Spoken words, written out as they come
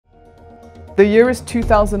The year is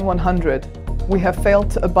 2100. We have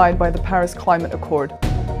failed to abide by the Paris Climate Accord.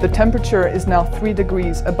 The temperature is now 3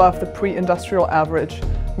 degrees above the pre-industrial average.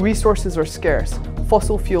 Resources are scarce.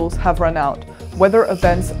 Fossil fuels have run out. Weather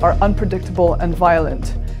events are unpredictable and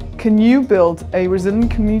violent. Can you build a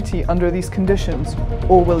resilient community under these conditions,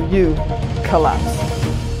 or will you collapse?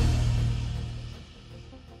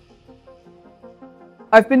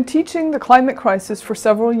 I've been teaching the climate crisis for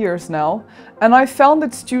several years now, and I found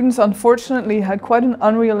that students unfortunately had quite an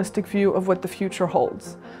unrealistic view of what the future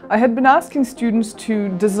holds. I had been asking students to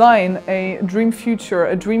design a dream future,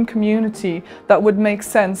 a dream community that would make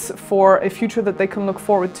sense for a future that they can look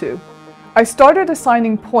forward to. I started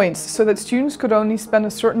assigning points so that students could only spend a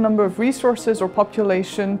certain number of resources or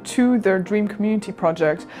population to their dream community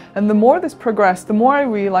project. And the more this progressed, the more I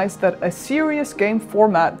realized that a serious game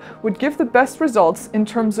format would give the best results in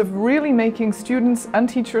terms of really making students and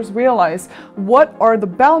teachers realize what are the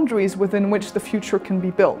boundaries within which the future can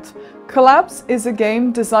be built. Collapse is a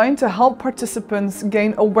game designed to help participants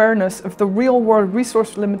gain awareness of the real-world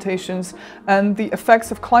resource limitations and the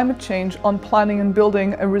effects of climate change on planning and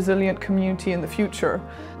building a resilient community in the future.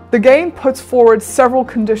 The game puts forward several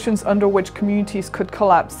conditions under which communities could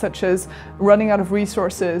collapse, such as running out of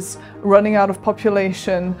resources, running out of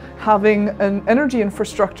population, having an energy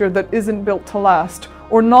infrastructure that isn't built to last,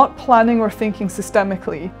 or not planning or thinking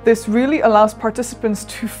systemically. This really allows participants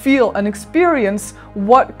to feel and experience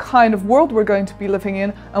what kind of world we're going to be living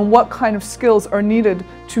in and what kind of skills are needed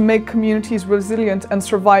to make communities resilient and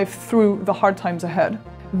survive through the hard times ahead.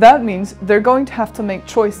 That means they're going to have to make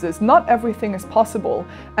choices. Not everything is possible,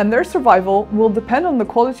 and their survival will depend on the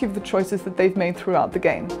quality of the choices that they've made throughout the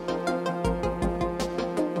game.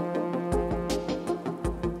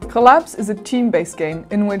 Collapse is a team-based game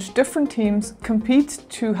in which different teams compete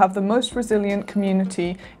to have the most resilient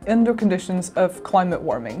community under conditions of climate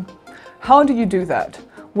warming. How do you do that?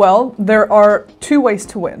 Well, there are 2 ways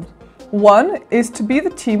to win. One is to be the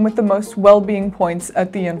team with the most well-being points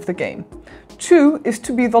at the end of the game. 2 is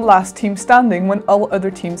to be the last team standing when all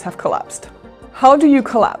other teams have collapsed. How do you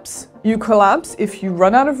collapse? You collapse if you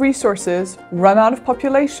run out of resources, run out of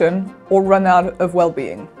population, or run out of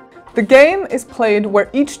well-being. The game is played where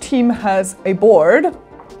each team has a board.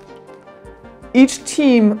 Each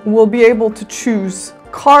team will be able to choose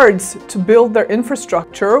cards to build their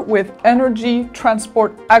infrastructure with energy,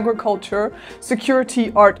 transport, agriculture,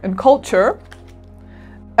 security, art, and culture.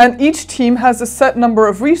 And each team has a set number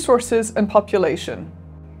of resources and population.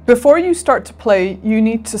 Before you start to play, you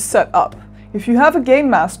need to set up. If you have a game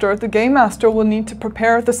master, the game master will need to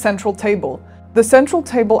prepare the central table. The central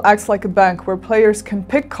table acts like a bank where players can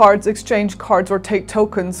pick cards, exchange cards, or take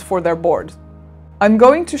tokens for their board. I'm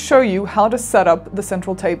going to show you how to set up the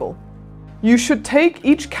central table. You should take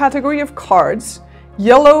each category of cards,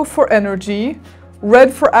 yellow for energy,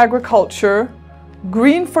 red for agriculture,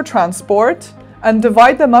 green for transport, and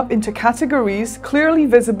divide them up into categories clearly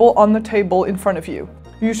visible on the table in front of you.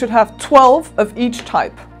 You should have 12 of each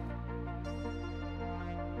type.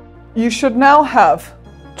 You should now have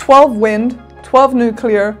 12 wind, 12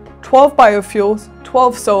 nuclear, 12 biofuels,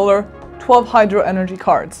 12 solar, 12 hydro energy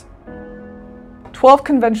cards. 12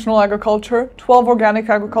 conventional agriculture, 12 organic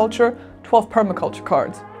agriculture, 12 permaculture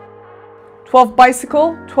cards. 12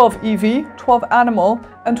 bicycle, 12 EV, 12 animal,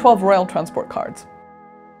 and 12 rail transport cards.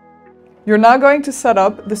 You're now going to set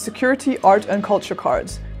up the security, art, and culture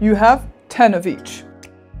cards. You have 10 of each.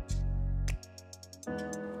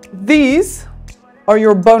 These are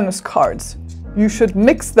your bonus cards. You should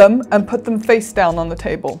mix them and put them face down on the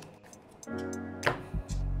table.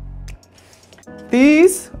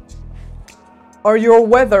 These are your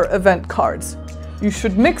weather event cards. You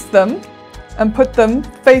should mix them and put them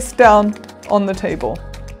face down on the table.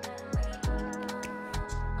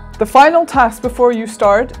 The final task before you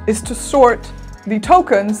start is to sort the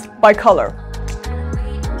tokens by color.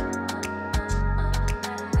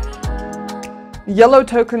 Yellow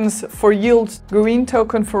tokens for yield, green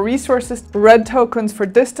token for resources, red tokens for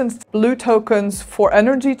distance, blue tokens for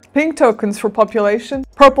energy, pink tokens for population,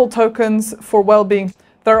 purple tokens for well-being.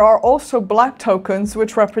 There are also black tokens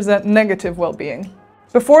which represent negative well-being.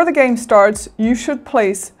 Before the game starts, you should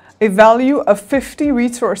place a value of 50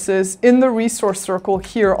 resources in the resource circle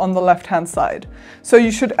here on the left-hand side. So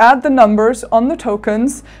you should add the numbers on the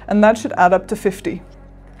tokens, and that should add up to 50.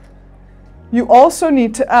 You also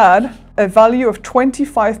need to add a value of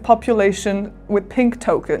 25 population with pink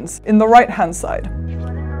tokens in the right-hand side.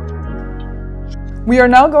 We are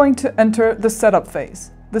now going to enter the setup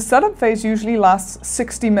phase. The setup phase usually lasts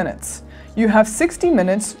 60 minutes. You have 60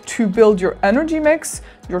 minutes to build your energy mix,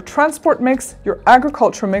 your transport mix, your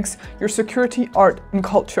agriculture mix, your security, art, and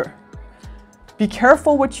culture. Be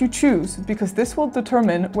careful what you choose, because this will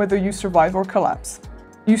determine whether you survive or collapse.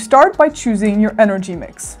 You start by choosing your energy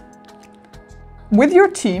mix. With your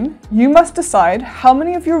team, you must decide how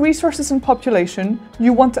many of your resources and population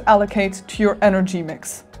you want to allocate to your energy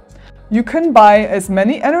mix. You can buy as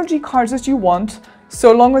many energy cards as you want,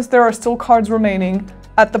 so long as there are still cards remaining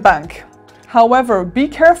at the bank. However, be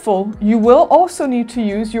careful, you will also need to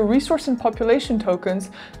use your resource and population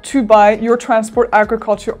tokens to buy your transport,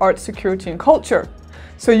 agriculture, art, security, and culture.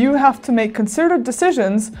 So you have to make considered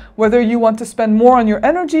decisions whether you want to spend more on your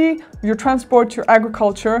energy, your transport, your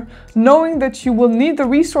agriculture, knowing that you will need the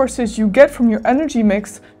resources you get from your energy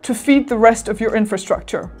mix to feed the rest of your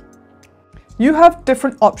infrastructure. You have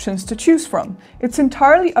different options to choose from. It's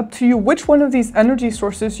entirely up to you which one of these energy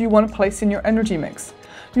sources you want to place in your energy mix.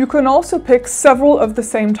 You can also pick several of the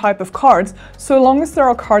same type of cards, so long as there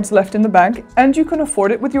are cards left in the bank and you can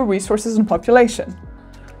afford it with your resources and population.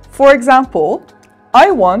 For example, I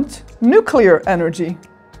want nuclear energy.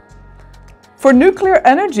 For nuclear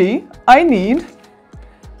energy, I need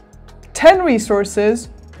 10 resources,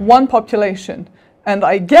 1 population, and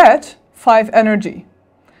I get 5 energy.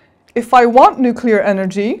 If I want nuclear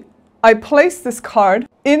energy, I place this card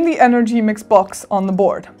in the energy mix box on the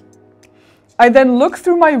board. I then look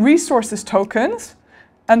through my resources tokens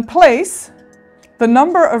and place the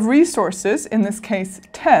number of resources, in this case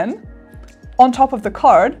 10, on top of the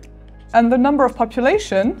card, and the number of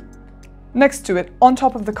population next to it on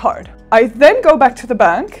top of the card. I then go back to the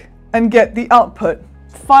bank and get the output,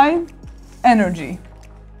 5 energy.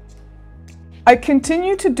 I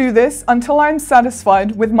continue to do this until I'm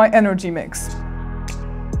satisfied with my energy mix.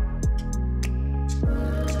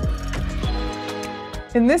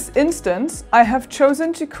 In this instance, I have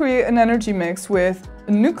chosen to create an energy mix with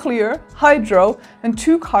nuclear, hydro, and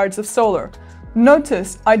 2 cards of solar.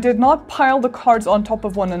 Notice I did not pile the cards on top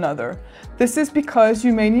of one another. This is because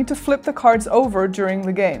you may need to flip the cards over during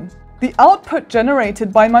the game. The output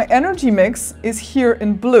generated by my energy mix is here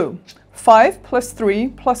in blue. 5 plus 3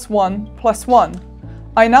 plus 1 plus 1.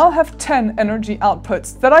 I now have 10 energy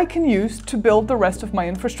outputs that I can use to build the rest of my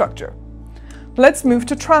infrastructure. Let's move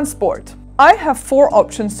to transport. I have 4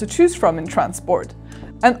 options to choose from in transport,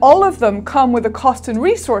 and all of them come with a cost in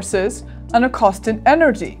resources and a cost in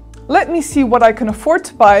energy. Let me see what I can afford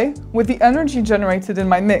to buy with the energy generated in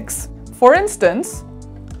my mix. For instance,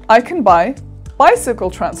 I can buy bicycle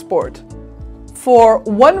transport for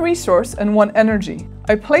 1 resource and 1 energy.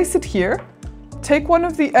 I place it here, take one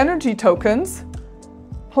of the energy tokens,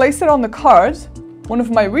 place it on the card, one of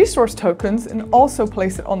my resource tokens, and also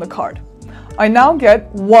place it on the card. I now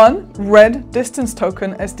get 1 red distance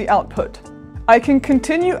token as the output. I can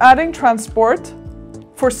continue adding transport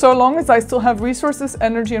for so long as I still have resources,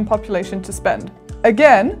 energy, and population to spend.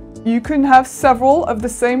 Again, you can have several of the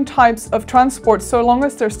same types of transport so long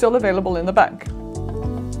as they're still available in the bank.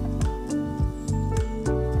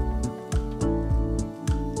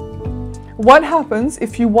 What happens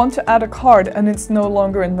if you want to add a card and it's no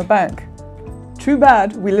longer in the bank? Too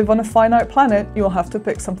bad, we live on a finite planet, you'll have to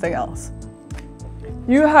pick something else.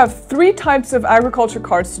 You have 3 types of agriculture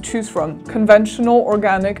cards to choose from: conventional,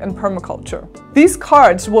 organic, and permaculture. These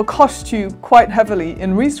cards will cost you quite heavily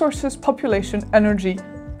in resources, population, energy,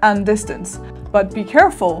 and distance. But be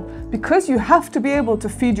careful, because you have to be able to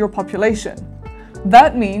feed your population.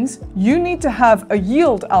 That means you need to have a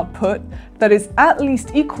yield output that is at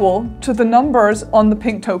least equal to the numbers on the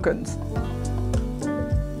pink tokens.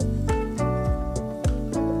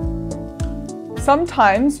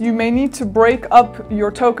 Sometimes you may need to break up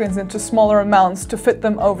your tokens into smaller amounts to fit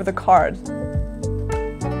them over the card.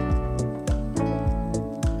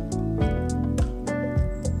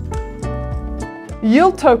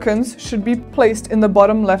 Yield tokens should be placed in the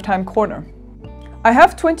bottom left-hand corner. I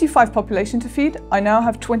have 25 population to feed. I now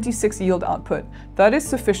have 26 yield output. That is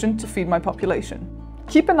sufficient to feed my population.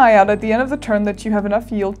 Keep an eye out at the end of the turn that you have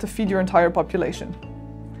enough yield to feed your entire population.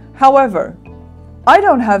 However, I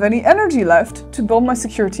don't have any energy left to build my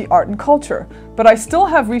security, art, and culture, but I still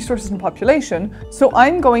have resources and population, so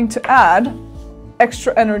I'm going to add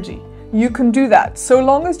extra energy. You can do that. So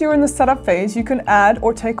long as you're in the setup phase, you can add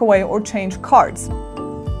or take away or change cards.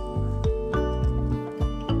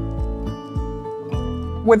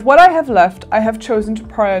 With what I have left, I have chosen to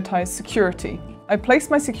prioritize security. I place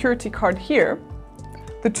my security card here,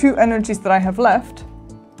 the 2 energies that I have left,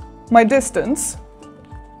 my distance,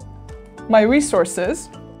 my resources,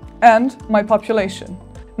 and my population.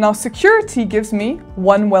 Now security gives me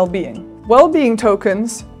 1 well-being. Well-being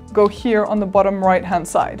tokens go here on the bottom right-hand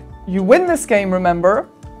side. You win this game, remember,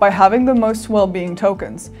 by having the most well-being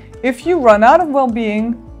tokens. If you run out of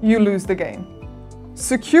well-being, you lose the game.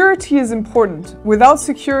 Security is important. Without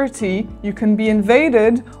security, you can be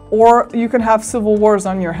invaded or you can have civil wars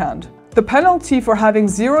on your hand. The penalty for having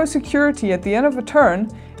zero security at the end of a turn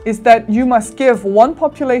is that you must give one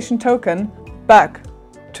population token back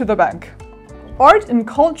to the bank. Art and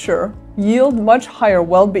culture yield much higher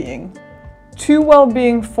well-being. 2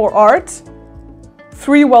 well-being for art,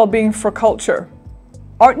 3 well-being for culture.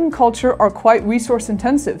 Art and culture are quite resource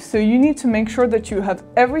intensive, so you need to make sure that you have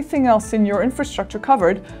everything else in your infrastructure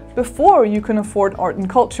covered before you can afford art and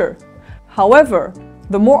culture. However,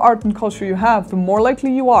 the more art and culture you have, the more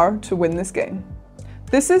likely you are to win this game.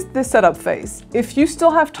 This is the setup phase. If you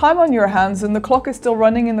still have time on your hands and the clock is still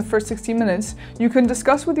running in the first 60 minutes, you can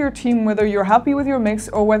discuss with your team whether you're happy with your mix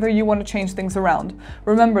or whether you want to change things around.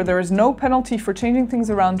 Remember, there is no penalty for changing things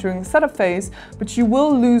around during the setup phase, but you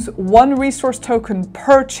will lose 1 resource token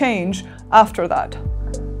per change after that.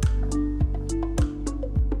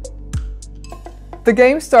 The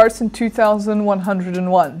game starts in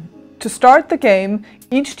 2101. To start the game,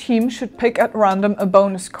 each team should pick at random a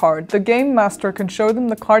bonus card. The game master can show them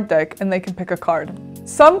the card deck and they can pick a card.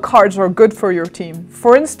 Some cards are good for your team.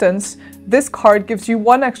 For instance, this card gives you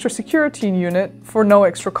 1 extra security unit for no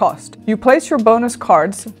extra cost. You place your bonus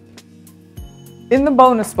cards in the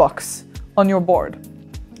bonus box on your board.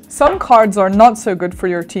 Some cards are not so good for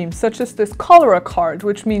your team, such as this cholera card,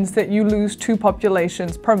 which means that you lose 2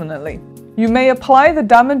 populations permanently. You may apply the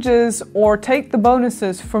damages or take the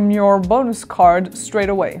bonuses from your bonus card straight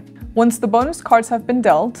away. Once the bonus cards have been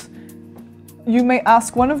dealt, you may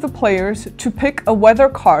ask one of the players to pick a weather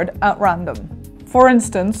card at random. For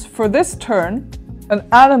instance, for this turn, an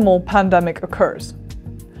animal pandemic occurs.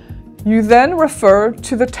 You then refer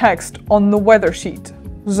to the text on the weather sheet.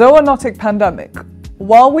 Zoonotic pandemic.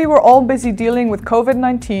 While we were all busy dealing with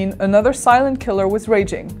COVID-19, another silent killer was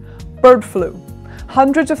raging. Bird flu.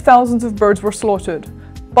 Hundreds of thousands of birds were slaughtered,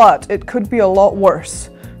 but it could be a lot worse.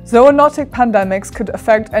 Zoonotic pandemics could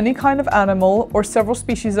affect any kind of animal or several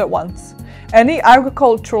species at once. Any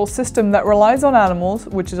agricultural system that relies on animals,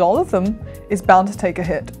 which is all of them, is bound to take a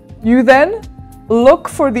hit. You then look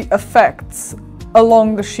for the effects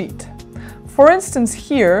along the sheet. For instance,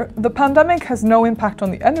 here, the pandemic has no impact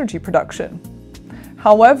on the energy production.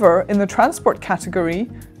 However, in the transport category,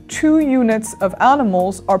 2 units of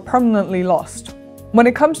animals are permanently lost. When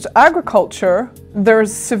it comes to agriculture,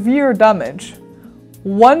 there's severe damage.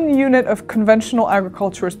 1 unit of conventional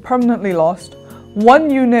agriculture is permanently lost, 1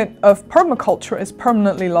 unit of permaculture is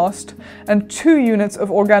permanently lost, and 2 units of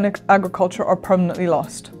organic agriculture are permanently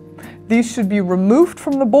lost. These should be removed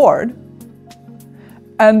from the board,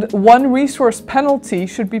 and 1 resource penalty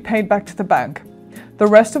should be paid back to the bank. The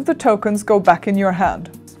rest of the tokens go back in your hand.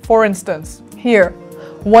 For instance, here,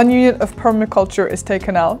 1 unit of permaculture is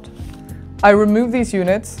taken out. I remove these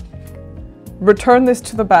units, return this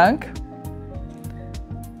to the bank,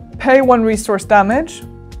 pay 1 resource damage,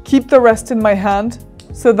 keep the rest in my hand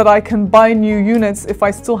so that I can buy new units if I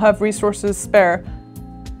still have resources spare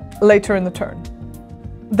later in the turn.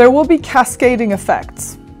 There will be cascading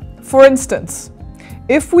effects. For instance,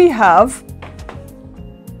 if we have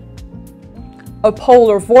a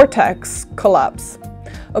polar vortex collapse,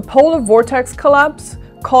 a polar vortex collapse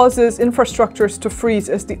causes infrastructures to freeze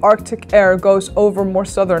as the Arctic air goes over more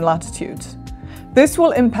southern latitudes. This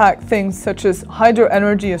will impact things such as hydro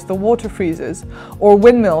energy as the water freezes, or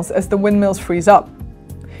windmills as the windmills freeze up.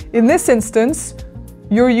 In this instance,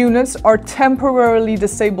 your units are temporarily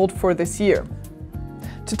disabled for this year.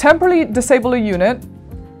 To temporarily disable a unit,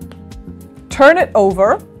 turn it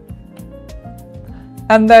over,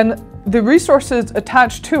 and then the resources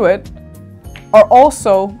attached to it are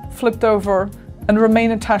also flipped over and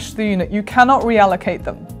remain attached to the unit. You cannot reallocate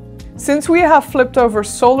them. Since we have flipped over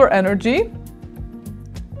solar energy,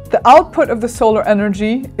 the output of the solar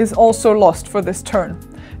energy is also lost for this turn.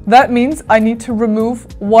 That means I need to remove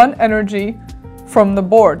 1 energy from the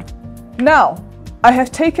board. Now, I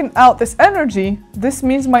have taken out this energy. This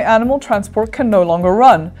means my animal transport can no longer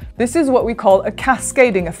run. This is what we call a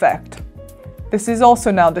cascading effect. This is also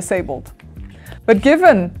now disabled. But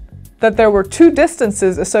given that there were 2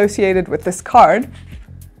 distances associated with this card,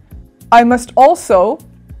 I must also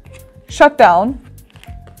shut down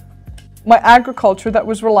my agriculture that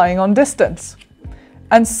was relying on distance.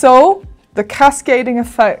 And so the cascading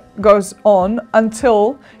effect goes on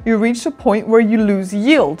until you reach a point where you lose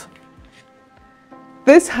yield.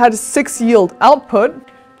 This had 6 yield output.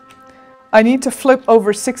 I need to flip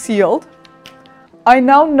over 6 yield. I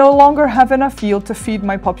now no longer have enough yield to feed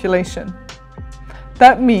my population.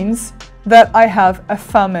 That means that I have a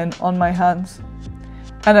famine on my hands.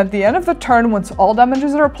 And at the end of the turn, once all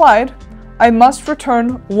damages are applied, I must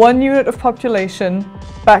return 1 unit of population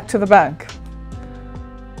back to the bank.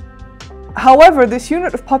 However, this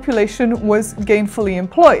unit of population was gainfully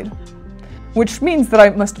employed, which means that I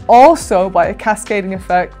must also, by a cascading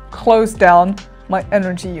effect, close down my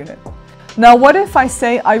energy unit. Now, what if I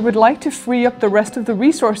say I would like to free up the rest of the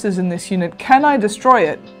resources in this unit? Can I destroy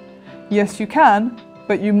it? Yes, you can,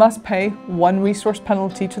 but you must pay 1 resource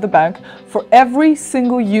penalty to the bank for every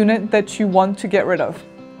single unit that you want to get rid of.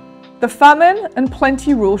 The famine and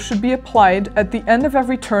plenty rule should be applied at the end of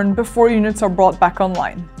every turn before units are brought back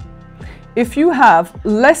online. If you have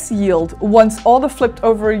less yield once all the flipped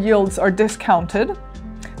over yields are discounted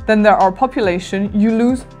than there are population, you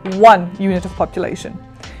lose 1 unit of population.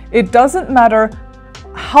 It doesn't matter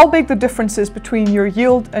how big the difference is between your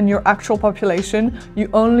yield and your actual population, you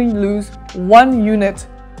only lose 1 unit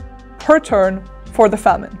per turn for the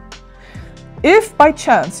famine. If by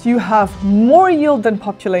chance you have more yield than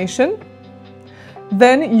population,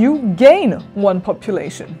 then you gain 1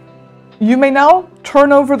 population. You may now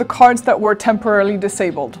turn over the cards that were temporarily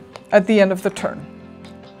disabled at the end of the turn.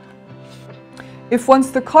 If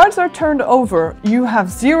once the cards are turned over, you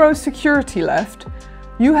have 0 security left,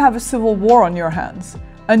 you have a civil war on your hands,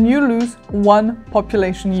 and you lose 1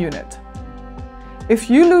 population unit. If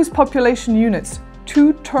you lose population units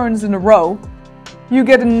 2 turns in a row, you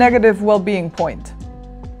get a negative well-being point.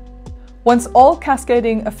 Once all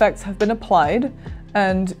cascading effects have been applied,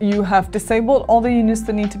 and you have disabled all the units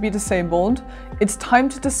that need to be disabled, it's time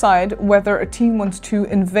to decide whether a team wants to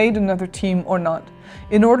invade another team or not.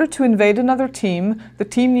 In order to invade another team, the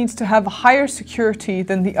team needs to have a higher security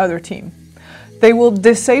than the other team. They will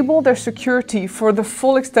disable their security for the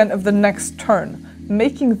full extent of the next turn,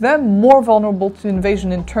 making them more vulnerable to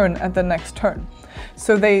invasion in turn at the next turn.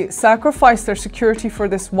 So they sacrifice their security for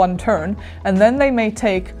this 1 turn, and then they may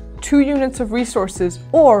take 2 units of resources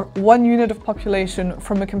or 1 unit of population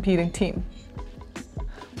from a competing team.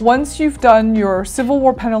 Once you've done your civil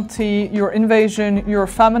war penalty, your invasion, your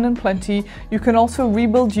famine and plenty, you can also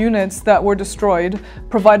rebuild units that were destroyed,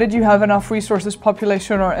 provided you have enough resources,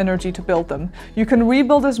 population or energy to build them. You can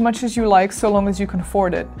rebuild as much as you like, so long as you can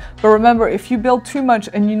afford it. But remember, if you build too much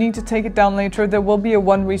and you need to take it down later, there will be a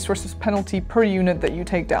 1 resources penalty per unit that you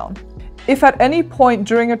take down. If at any point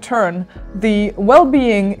during a turn the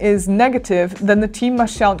well-being is negative, then the team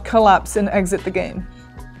must shout collapse and exit the game.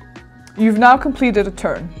 You've now completed a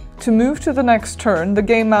turn. To move to the next turn, the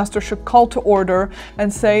Game Master should call to order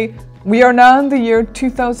and say, "We are now in the year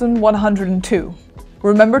 2102.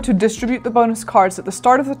 Remember to distribute the bonus cards at the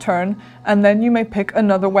start of the turn, and then you may pick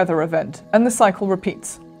another weather event," and the cycle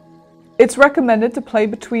repeats. It's recommended to play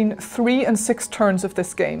between 3 and 6 turns of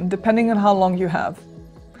this game, depending on how long you have.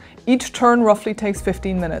 Each turn roughly takes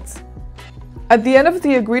 15 minutes. At the end of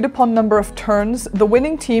the agreed upon number of turns, the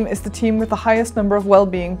winning team is the team with the highest number of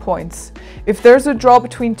well-being points. If there's a draw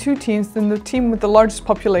between 2 teams, then the team with the largest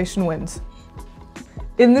population wins.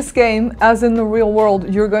 In this game, as in the real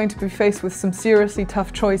world, you're going to be faced with some seriously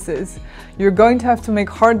tough choices. You're going to have to make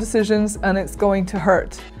hard decisions, and it's going to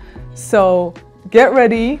hurt. So get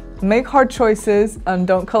ready, make hard choices, and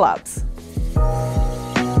don't collapse.